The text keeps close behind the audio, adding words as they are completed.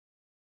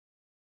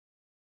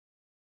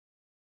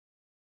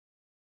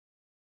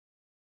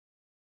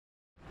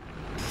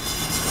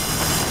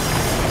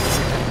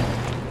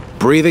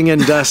Breathing in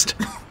dust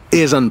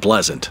is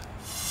unpleasant.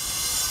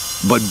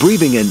 But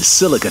breathing in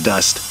silica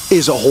dust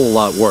is a whole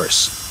lot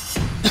worse.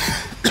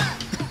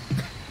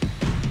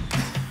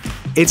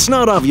 It's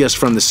not obvious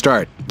from the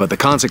start, but the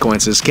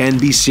consequences can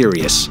be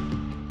serious.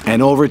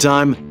 And over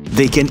time,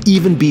 they can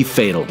even be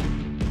fatal.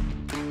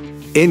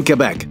 In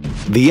Quebec,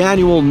 the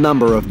annual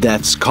number of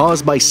deaths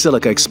caused by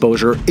silica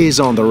exposure is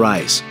on the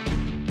rise.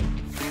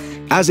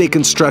 As a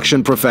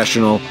construction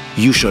professional,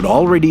 you should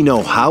already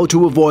know how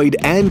to avoid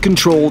and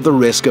control the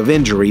risk of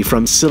injury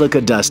from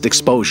silica dust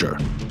exposure.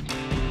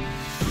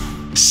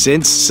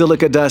 Since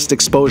silica dust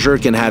exposure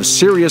can have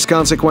serious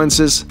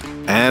consequences,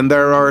 and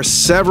there are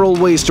several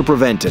ways to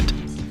prevent it,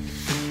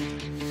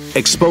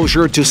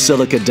 exposure to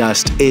silica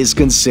dust is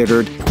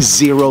considered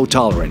zero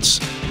tolerance.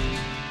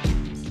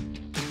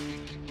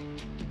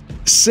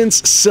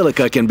 Since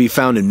silica can be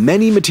found in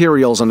many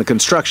materials on a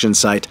construction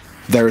site,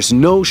 there's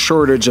no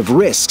shortage of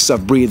risks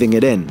of breathing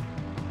it in.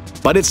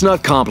 But it's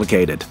not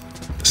complicated.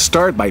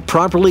 Start by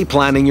properly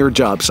planning your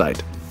job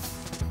site.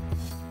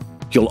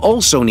 You'll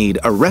also need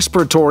a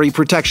respiratory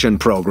protection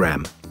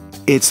program.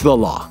 It's the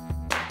law.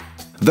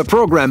 The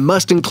program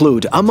must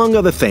include, among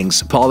other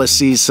things,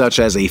 policies such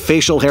as a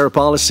facial hair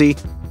policy,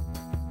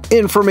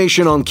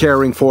 information on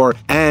caring for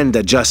and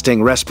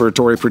adjusting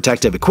respiratory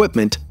protective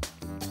equipment,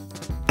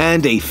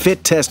 and a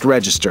fit test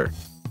register.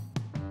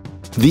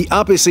 The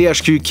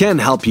APCHQ can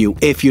help you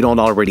if you don't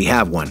already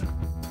have one.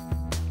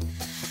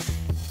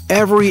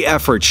 Every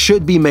effort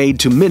should be made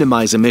to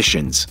minimize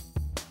emissions.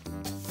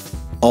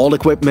 All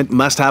equipment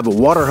must have a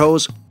water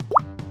hose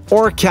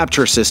or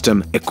capture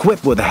system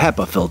equipped with a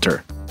HEPA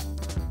filter.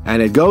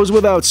 And it goes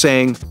without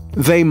saying,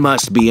 they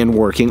must be in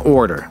working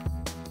order.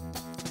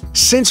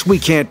 Since we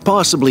can't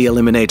possibly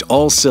eliminate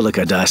all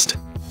silica dust,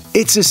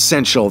 it's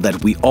essential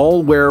that we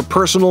all wear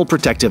personal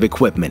protective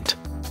equipment.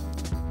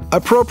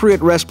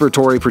 Appropriate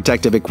respiratory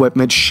protective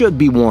equipment should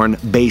be worn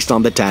based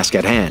on the task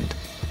at hand.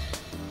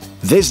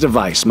 This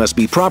device must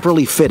be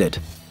properly fitted,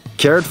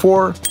 cared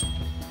for,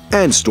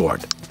 and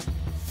stored.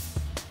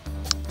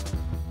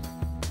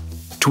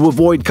 To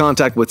avoid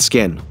contact with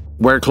skin,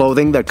 wear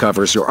clothing that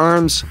covers your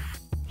arms,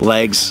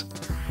 legs,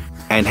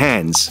 and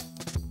hands,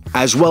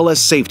 as well as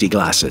safety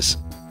glasses.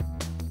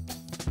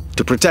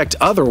 To protect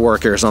other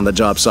workers on the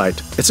job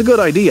site, it's a good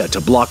idea to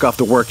block off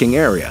the working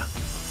area.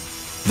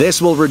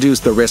 This will reduce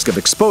the risk of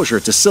exposure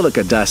to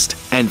silica dust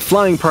and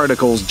flying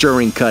particles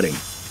during cutting.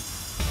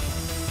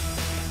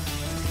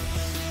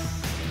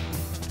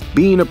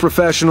 Being a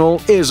professional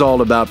is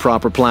all about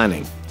proper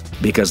planning,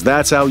 because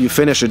that's how you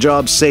finish a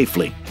job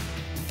safely.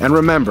 And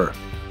remember,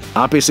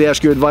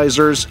 APCHQ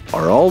advisors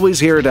are always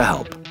here to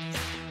help.